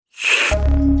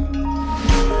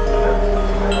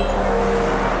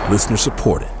Listener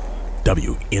supported.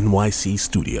 WNYC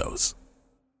Studios.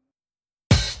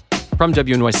 From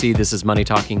WNYC, this is Money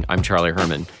Talking. I'm Charlie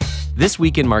Herman. This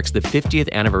weekend marks the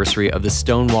 50th anniversary of the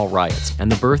Stonewall Riots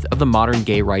and the birth of the modern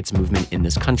gay rights movement in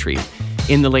this country.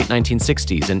 In the late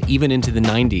 1960s and even into the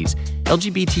 90s,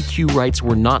 LGBTQ rights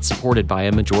were not supported by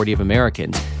a majority of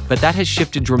Americans, but that has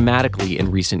shifted dramatically in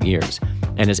recent years.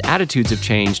 And as attitudes have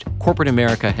changed, corporate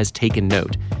America has taken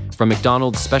note. From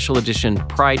McDonald's special edition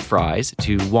Pride Fries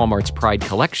to Walmart's Pride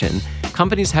Collection,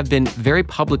 companies have been very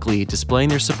publicly displaying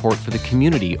their support for the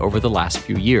community over the last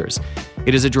few years.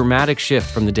 It is a dramatic shift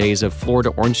from the days of Florida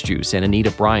Orange Juice and Anita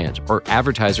Bryant, or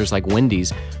advertisers like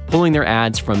Wendy's pulling their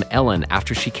ads from Ellen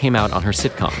after she came out on her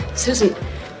sitcom. Susan,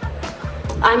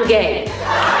 I'm gay.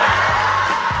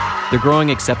 The growing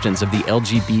acceptance of the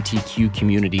LGBTQ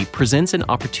community presents an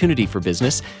opportunity for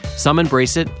business. Some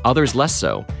embrace it, others less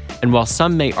so. And while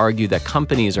some may argue that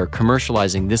companies are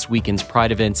commercializing this weekend's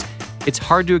Pride events, it's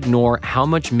hard to ignore how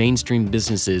much mainstream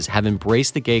businesses have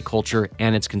embraced the gay culture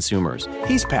and its consumers.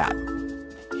 He's Pat.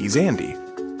 He's Andy.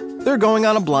 They're going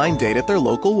on a blind date at their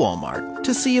local Walmart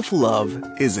to see if love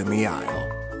is in the aisle.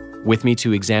 With me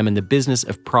to examine the business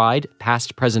of Pride,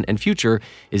 past, present, and future,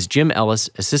 is Jim Ellis,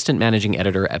 Assistant Managing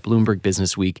Editor at Bloomberg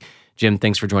Business Week. Jim,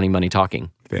 thanks for joining Money Talking.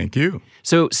 Thank you.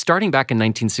 So starting back in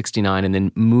 1969 and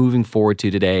then moving forward to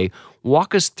today,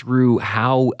 walk us through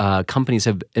how companies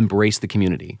have embraced the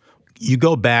community. You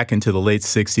go back into the late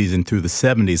 60s and through the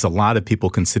 70s, a lot of people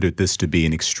considered this to be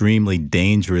an extremely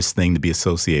dangerous thing to be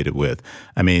associated with.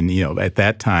 I mean, at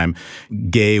that time,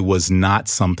 gay was not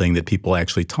something that people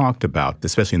actually talked about,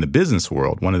 especially in the business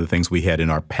world. One of the things we had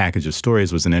in our package of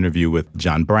stories was an interview with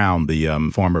John Brown, the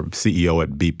former CEO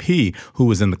at BP, who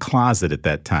was in the closet at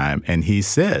that time. And he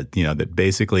said, that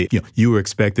basically, you were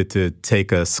expected to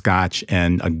take a scotch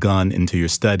and a gun into your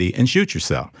study and shoot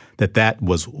yourself. That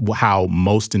was how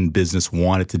most in business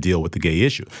wanted to deal with the gay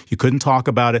issue. You couldn't talk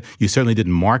about it, you certainly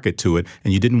didn't market to it,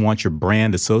 and you didn't want your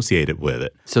brand associated with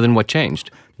it. So then what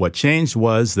changed? What changed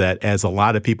was that as a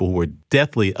lot of people who were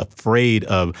deathly afraid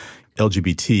of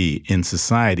LGBT in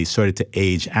society started to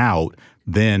age out,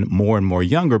 then more and more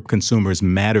younger consumers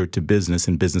mattered to business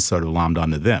and business sort of glommed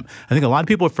onto them. I think a lot of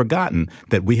people have forgotten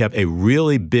that we have a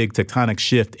really big tectonic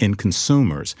shift in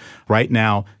consumers. Right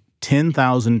now,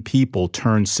 10,000 people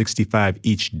turn 65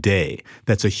 each day.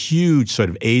 That's a huge sort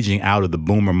of aging out of the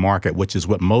boomer market, which is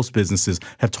what most businesses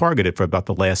have targeted for about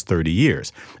the last 30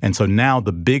 years. And so now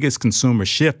the biggest consumer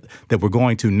shift that we're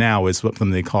going to now is what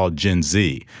they call Gen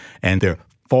Z. And they're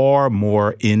far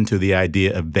more into the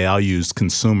idea of values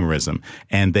consumerism,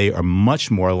 and they are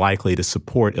much more likely to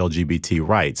support LGBT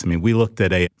rights. I mean, we looked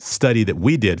at a study that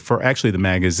we did for actually the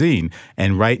magazine,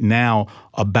 and right now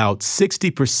about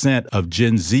 60% of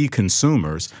Gen Z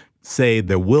consumers say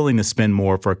they're willing to spend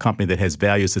more for a company that has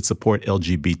values that support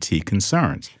LGBT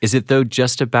concerns. Is it, though,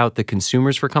 just about the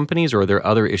consumers for companies, or are there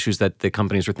other issues that the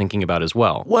companies are thinking about as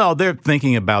well? Well, they're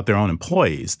thinking about their own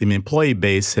employees. The employee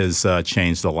base has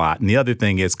changed a lot. And the other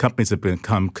thing is companies have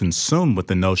become consumed with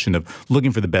the notion of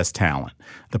looking for the best talent.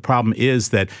 The problem is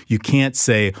that you can't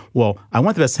say, well, I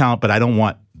want the best talent, but I don't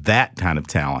want that kind of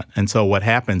talent. And so what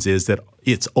happens is that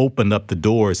it's opened up the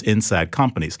doors inside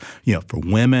companies, for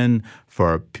women,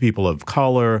 for people of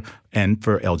color, and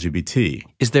for LGBT.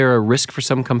 Is there a risk for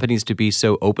some companies to be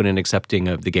so open and accepting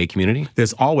of the gay community?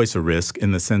 There's always a risk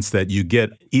in the sense that you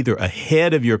get either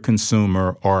ahead of your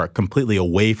consumer or completely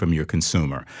away from your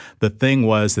consumer. The thing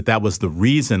was that was the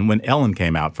reason when Ellen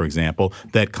came out, for example,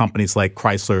 that companies like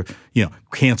Chrysler,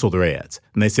 canceled their ads.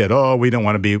 And they said, we don't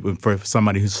want to be for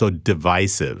somebody who's so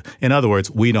divisive. In other words,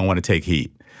 we don't want to take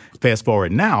heat. Fast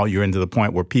forward now, you're into the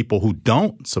point where people who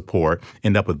don't support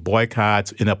end up with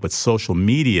boycotts, end up with social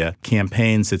media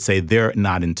campaigns that say they're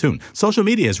not in tune. Social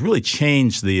media has really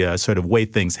changed the sort of way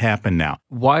things happen now.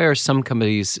 Why are some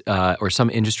companies or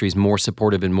some industries more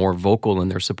supportive and more vocal in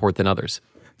their support than others?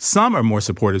 Some are more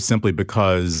supportive simply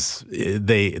because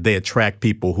they attract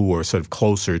people who are sort of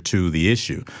closer to the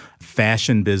issue.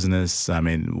 Fashion business, I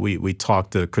mean, we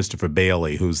talked to Christopher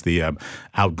Bailey, who's the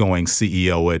outgoing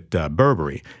CEO at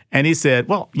Burberry. And he said,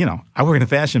 well, I work in the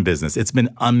fashion business. It's been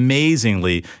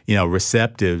amazingly,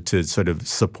 receptive to sort of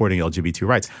supporting LGBT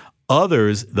rights.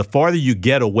 Others, the farther you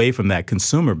get away from that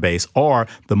consumer base or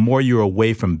the more you're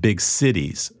away from big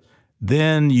cities,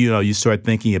 then, you start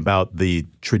thinking about the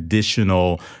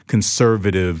traditional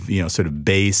conservative, sort of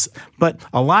base. But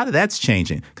a lot of that's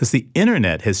changing because the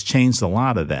internet has changed a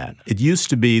lot of that. It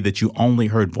used to be that you only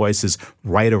heard voices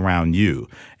right around you.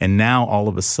 And now all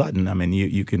of a sudden, I mean,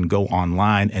 you can go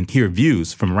online and hear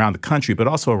views from around the country, but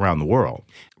also around the world.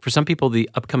 For some people, the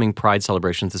upcoming Pride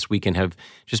celebrations this weekend have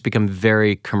just become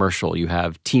very commercial. You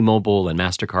have T-Mobile and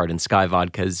MasterCard and Sky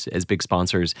Vodka as big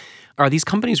sponsors. Are these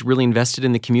companies really invested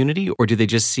in the community, or do they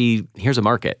just see, here's a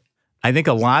market? I think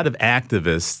a lot of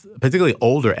activists, particularly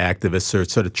older activists, are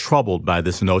sort of troubled by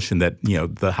this notion that,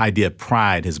 the idea of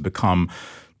pride has become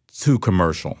too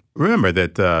commercial. Remember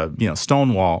that,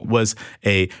 Stonewall was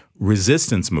a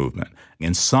resistance movement.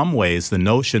 In some ways, the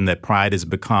notion that pride has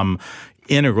become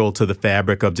integral to the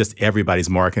fabric of just everybody's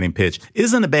marketing pitch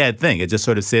isn't a bad thing. It just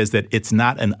sort of says that it's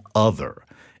not an other.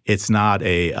 It's not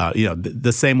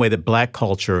the same way that Black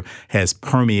culture has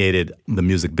permeated the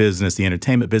music business, the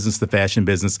entertainment business, the fashion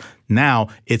business. Now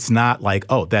it's not like,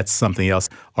 oh, that's something else,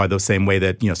 or the same way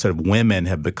that, sort of women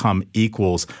have become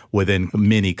equals within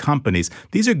many companies.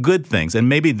 These are good things, and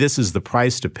maybe this is the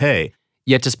price to pay.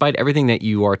 Yet despite everything that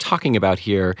you are talking about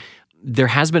here, there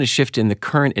has been a shift in the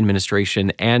current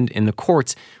administration and in the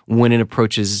courts when it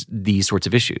approaches these sorts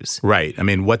of issues. Right. I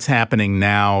mean, what's happening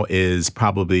now is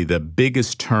probably the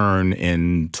biggest turn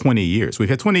in 20 years. We've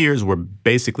had 20 years where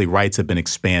basically rights have been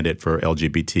expanded for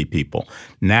LGBT people.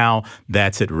 Now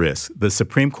that's at risk. The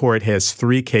Supreme Court has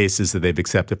 3 cases that they've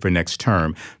accepted for next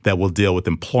term that will deal with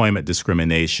employment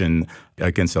discrimination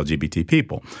against LGBT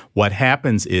people. What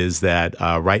happens is that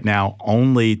right now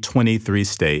only 23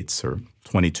 states or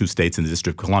 22 states in the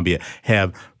District of Columbia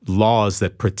have laws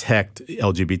that protect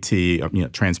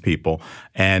LGBT, trans people,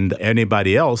 and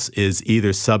anybody else is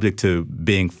either subject to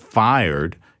being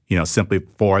fired, simply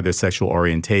for their sexual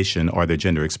orientation or their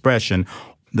gender expression.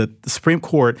 The Supreme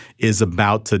Court is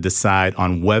about to decide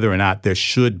on whether or not there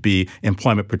should be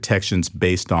employment protections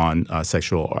based on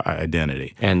sexual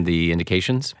identity. And the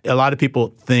indications? A lot of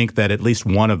people think that at least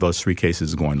one of those 3 cases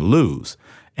is going to lose,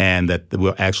 and that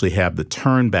we'll actually have the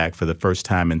turn back for the first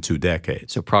time in 2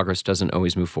 decades. So progress doesn't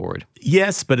always move forward.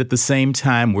 Yes, but at the same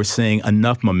time, we're seeing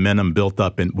enough momentum built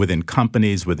up within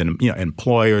companies, within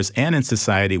employers, and in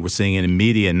society. We're seeing it in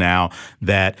media now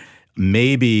that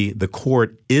maybe the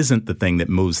court isn't the thing that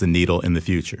moves the needle in the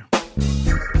future.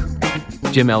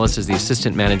 Jim Ellis is the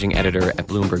assistant managing editor at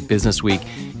Bloomberg Businessweek.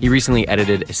 He recently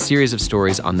edited a series of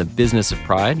stories on the business of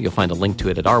pride. You'll find a link to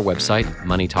it at our website,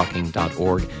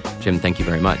 moneytalking.org. Jim, thank you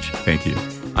very much. Thank you.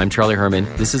 I'm Charlie Herman.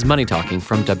 This is Money Talking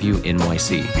from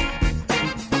WNYC.